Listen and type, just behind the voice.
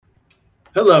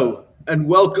Hello, and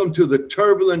welcome to the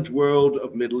turbulent world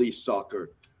of Middle East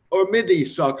soccer, or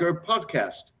Mideast Soccer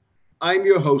podcast. I'm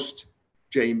your host,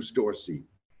 James Dorsey.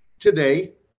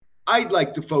 Today, I'd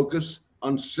like to focus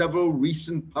on several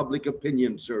recent public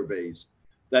opinion surveys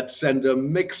that send a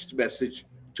mixed message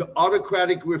to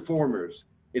autocratic reformers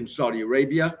in Saudi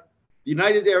Arabia, the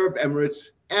United Arab Emirates,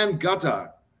 and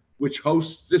Qatar, which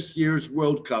hosts this year's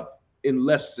World Cup in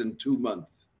less than 2 months.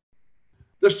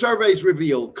 The surveys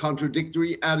reveal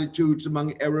contradictory attitudes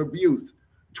among Arab youth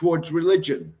towards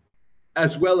religion,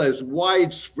 as well as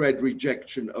widespread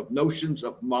rejection of notions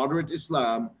of moderate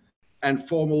Islam and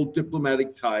formal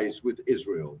diplomatic ties with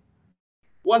Israel.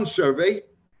 One survey,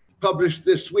 published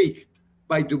this week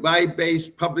by Dubai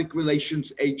based public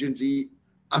relations agency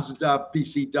ASDA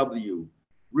PCW,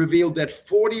 revealed that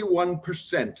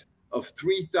 41% of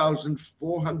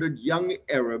 3,400 young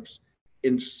Arabs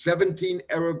in 17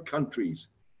 Arab countries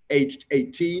aged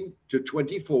 18 to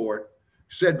 24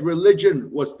 said religion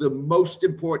was the most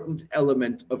important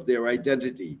element of their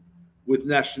identity, with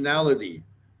nationality,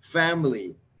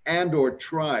 family, and or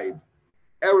tribe,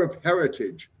 Arab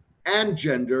heritage, and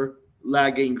gender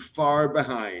lagging far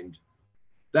behind.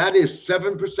 That is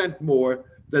 7% more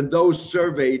than those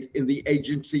surveyed in the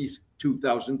agency's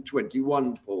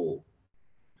 2021 poll.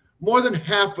 More than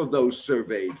half of those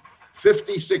surveyed,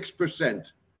 56%,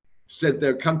 said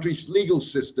their country's legal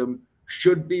system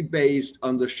should be based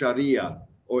on the Sharia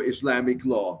or Islamic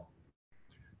law.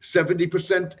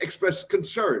 70% expressed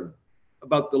concern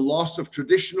about the loss of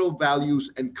traditional values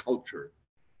and culture.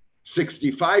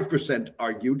 65%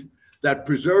 argued that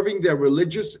preserving their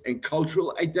religious and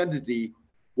cultural identity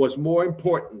was more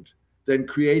important than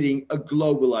creating a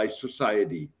globalized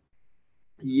society.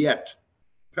 Yet,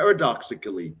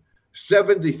 paradoxically,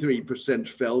 73%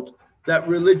 felt that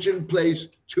religion plays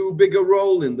too big a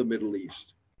role in the Middle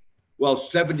East, while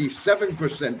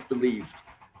 77% believed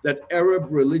that Arab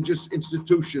religious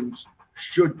institutions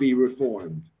should be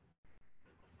reformed.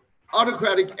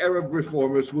 Autocratic Arab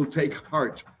reformers will take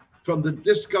heart from the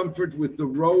discomfort with the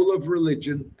role of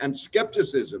religion and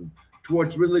skepticism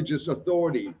towards religious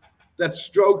authority that's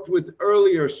stroked with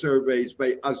earlier surveys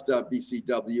by ASDA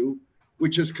BCW,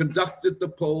 which has conducted the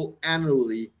poll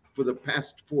annually for the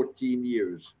past 14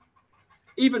 years.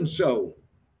 Even so,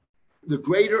 the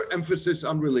greater emphasis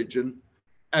on religion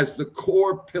as the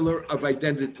core pillar of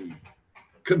identity,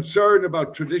 concern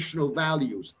about traditional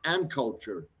values and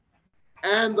culture,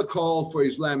 and the call for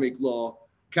Islamic law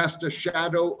cast a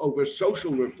shadow over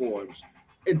social reforms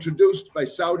introduced by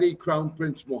Saudi Crown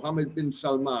Prince Mohammed bin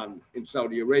Salman in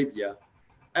Saudi Arabia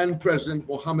and President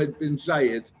Mohammed bin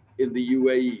Zayed in the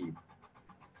UAE.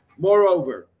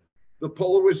 Moreover, the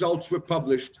poll results were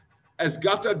published as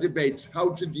Qatar debates how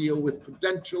to deal with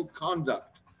potential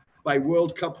conduct by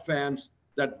World Cup fans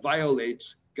that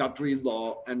violates Qatari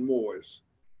law and mores,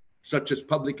 such as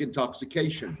public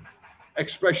intoxication,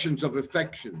 expressions of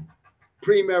affection,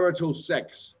 premarital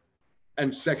sex,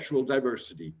 and sexual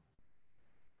diversity.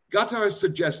 Qatar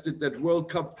suggested that World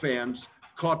Cup fans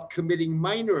caught committing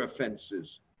minor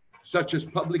offenses, such as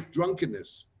public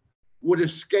drunkenness, would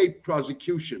escape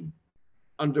prosecution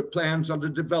under plans under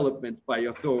development by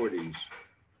authorities.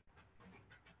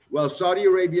 While Saudi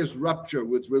Arabia's rupture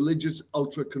with religious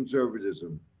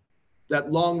ultra-conservatism,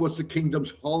 that long was the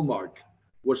kingdom's hallmark,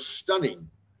 was stunning,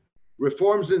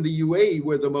 reforms in the UAE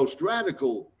were the most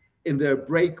radical in their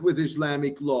break with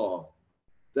Islamic law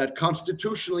that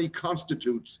constitutionally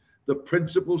constitutes the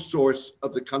principal source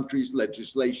of the country's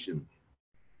legislation.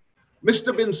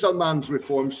 Mr. bin Salman's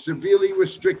reforms severely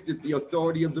restricted the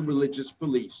authority of the religious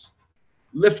police,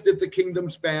 lifted the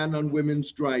kingdom's ban on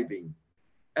women's driving,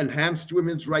 enhanced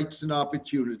women's rights and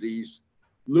opportunities,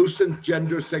 loosened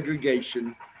gender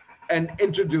segregation, and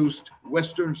introduced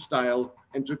Western-style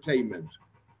entertainment,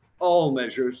 all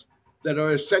measures that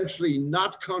are essentially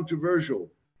not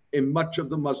controversial in much of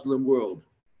the Muslim world,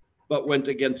 but went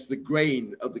against the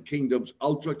grain of the kingdom's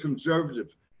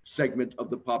ultra-conservative segment of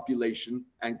the population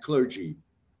and clergy.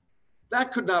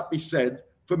 That could not be said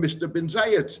for Mr. bin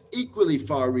Zayed's equally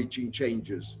far-reaching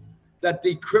changes that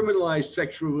decriminalized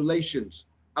sexual relations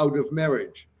out of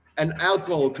marriage and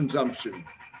alcohol consumption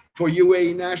for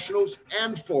UAE nationals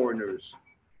and foreigners,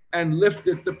 and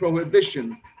lifted the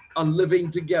prohibition on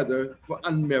living together for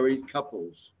unmarried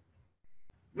couples.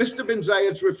 Mr. bin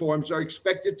Zayed's reforms are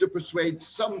expected to persuade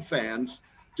some fans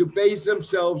to base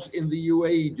themselves in the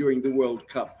UAE during the World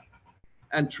Cup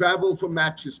and travel for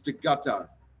matches to Qatar,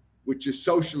 which is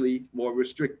socially more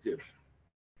restrictive.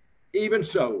 Even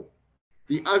so,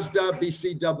 the ASDA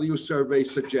BCW survey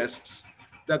suggests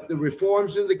that the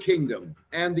reforms in the kingdom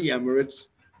and the Emirates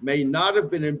may not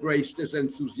have been embraced as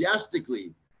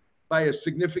enthusiastically by a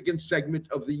significant segment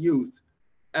of the youth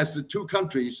as the two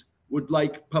countries would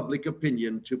like public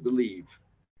opinion to believe.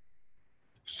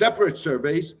 Separate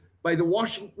surveys by the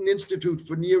Washington Institute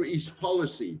for Near East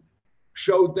Policy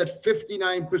showed that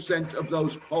 59% of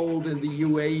those polled in the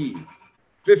UAE,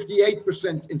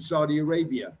 58% in Saudi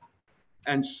Arabia,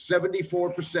 and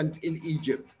 74% in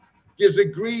Egypt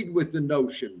disagreed with the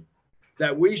notion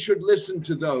that we should listen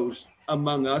to those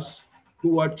among us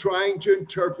who are trying to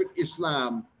interpret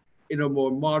Islam in a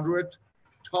more moderate,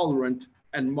 tolerant,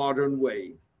 and modern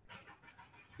way.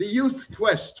 The youth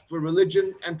quest for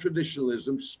religion and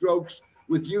traditionalism strokes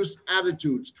with youth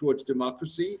attitudes towards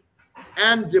democracy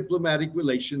and diplomatic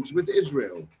relations with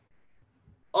Israel.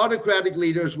 Autocratic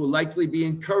leaders will likely be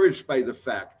encouraged by the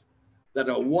fact that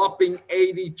a whopping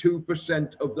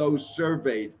 82% of those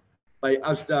surveyed by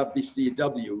USDA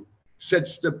BCW said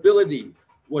stability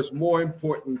was more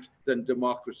important than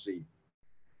democracy.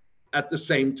 At the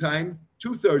same time,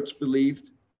 2/3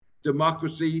 believed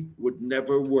democracy would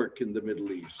never work in the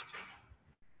Middle East.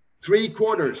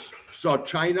 3/4 saw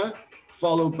China,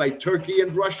 followed by Turkey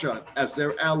and Russia as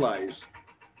their allies,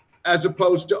 as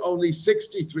opposed to only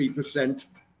 63%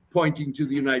 pointing to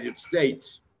the United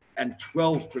States and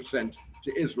 12%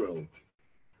 to Israel.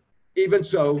 Even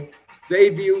so, they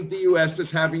viewed the US as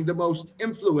having the most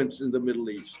influence in the Middle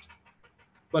East,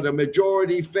 but a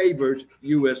majority favored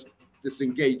US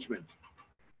disengagement.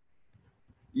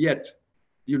 Yet,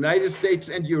 the United States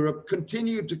and Europe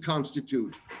continued to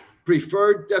constitute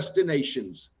preferred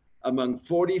destinations among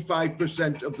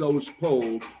 45% of those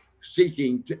polled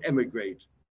seeking to emigrate.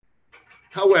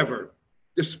 However,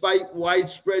 despite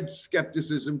widespread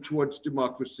skepticism towards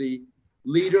democracy,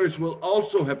 leaders will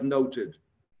also have noted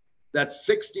that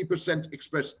 60%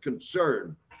 expressed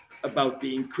concern about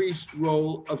the increased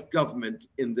role of government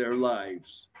in their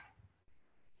lives.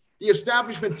 The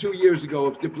establishment 2 years ago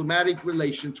of diplomatic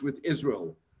relations with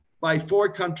Israel by 4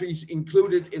 countries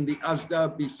included in the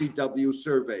USDA BCW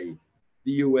survey,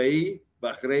 the UAE,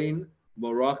 Bahrain,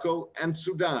 Morocco, and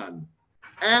Sudan,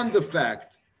 and the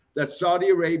fact that Saudi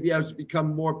Arabia has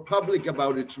become more public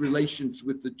about its relations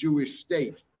with the Jewish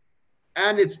state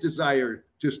and its desire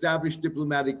to establish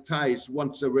diplomatic ties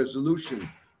once a resolution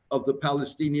of the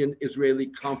Palestinian-Israeli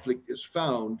conflict is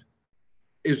found,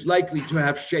 is likely to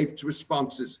have shaped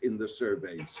responses in the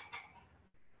surveys.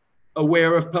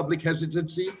 Aware of public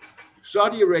hesitancy,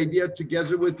 Saudi Arabia,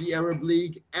 together with the Arab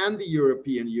League and the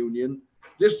European Union,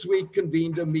 this week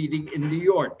convened a meeting in New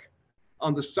York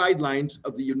on the sidelines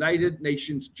of the United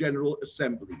Nations General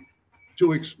Assembly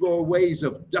to explore ways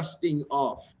of dusting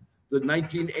off the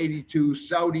 1982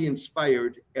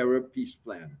 Saudi-inspired Arab peace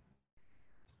plan.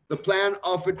 The plan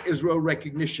offered Israel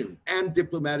recognition and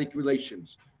diplomatic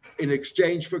relations in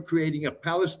exchange for creating a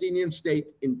Palestinian state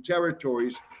in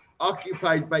territories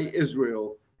occupied by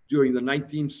Israel during the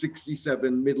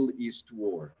 1967 Middle East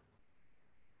War.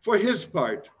 For his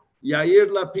part, Yair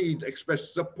Lapid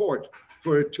expressed support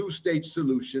for a 2-state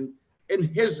solution in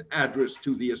his address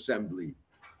to the Assembly.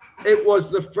 It was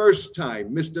the first time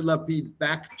Mr. Lapid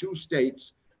backed 2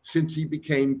 states since he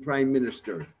became prime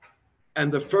minister,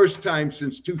 and the first time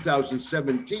since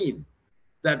 2017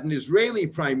 that an Israeli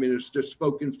prime minister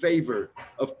spoke in favor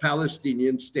of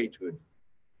Palestinian statehood.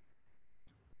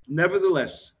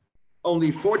 Nevertheless,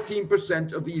 only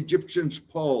 14% of the Egyptians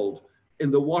polled in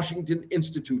the Washington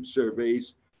Institute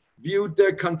surveys viewed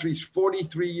their country's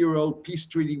 43-year-old peace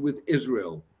treaty with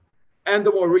Israel and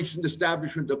the more recent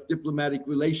establishment of diplomatic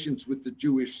relations with the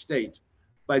Jewish state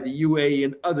by the UAE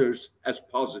and others as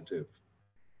positive.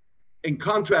 In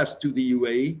contrast to the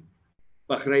UAE,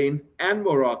 Bahrain, and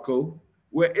Morocco,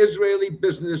 where Israeli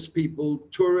business people,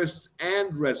 tourists,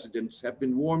 and residents have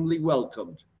been warmly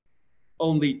welcomed,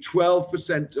 only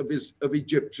 12% of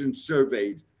Egyptians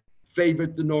surveyed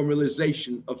favored the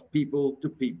normalization of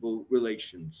people-to-people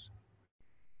relations.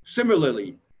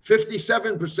 Similarly,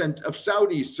 57% of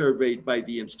Saudis surveyed by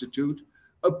the Institute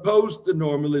opposed the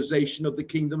normalization of the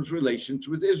kingdom's relations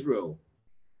with Israel.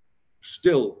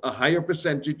 Still, a higher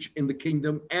percentage in the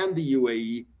kingdom and the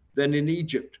UAE than in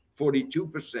Egypt,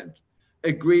 42%,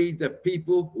 agreed that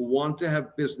people who want to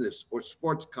have business or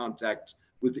sports contacts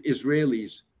with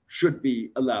Israelis should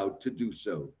be allowed to do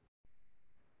so.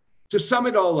 To sum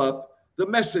it all up, the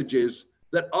message is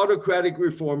that autocratic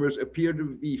reformers appear to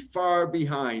be far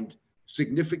behind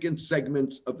significant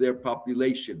segments of their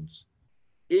populations,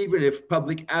 even if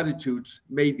public attitudes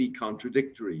may be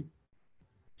contradictory.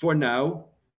 For now,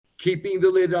 keeping the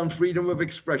lid on freedom of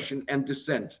expression and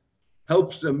dissent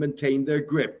helps them maintain their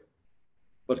grip,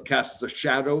 but casts a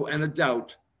shadow and a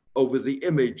doubt over the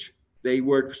image they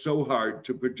work so hard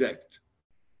to project.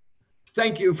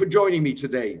 Thank you for joining me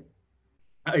today.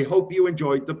 I hope you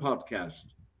enjoyed the podcast.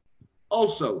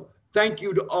 Also, thank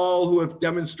you to all who have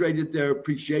demonstrated their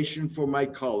appreciation for my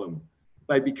column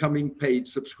by becoming paid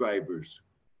subscribers.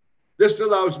 This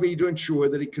allows me to ensure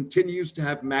that it continues to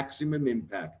have maximum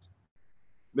impact.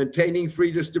 Maintaining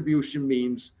free distribution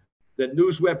means that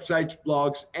news websites,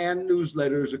 blogs, and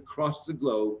newsletters across the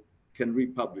globe can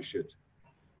republish it.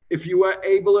 If you are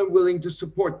able and willing to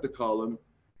support the column,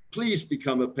 please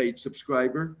become a paid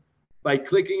subscriber by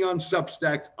clicking on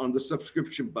Substack on the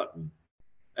subscription button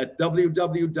at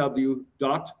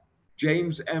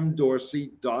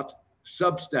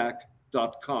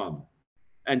www.jamesmdorsey.substack.com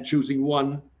and choosing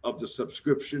one of the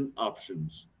subscription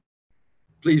options.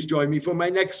 Please join me for my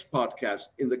next podcast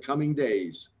in the coming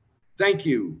days. Thank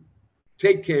you.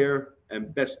 Take care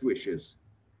and best wishes.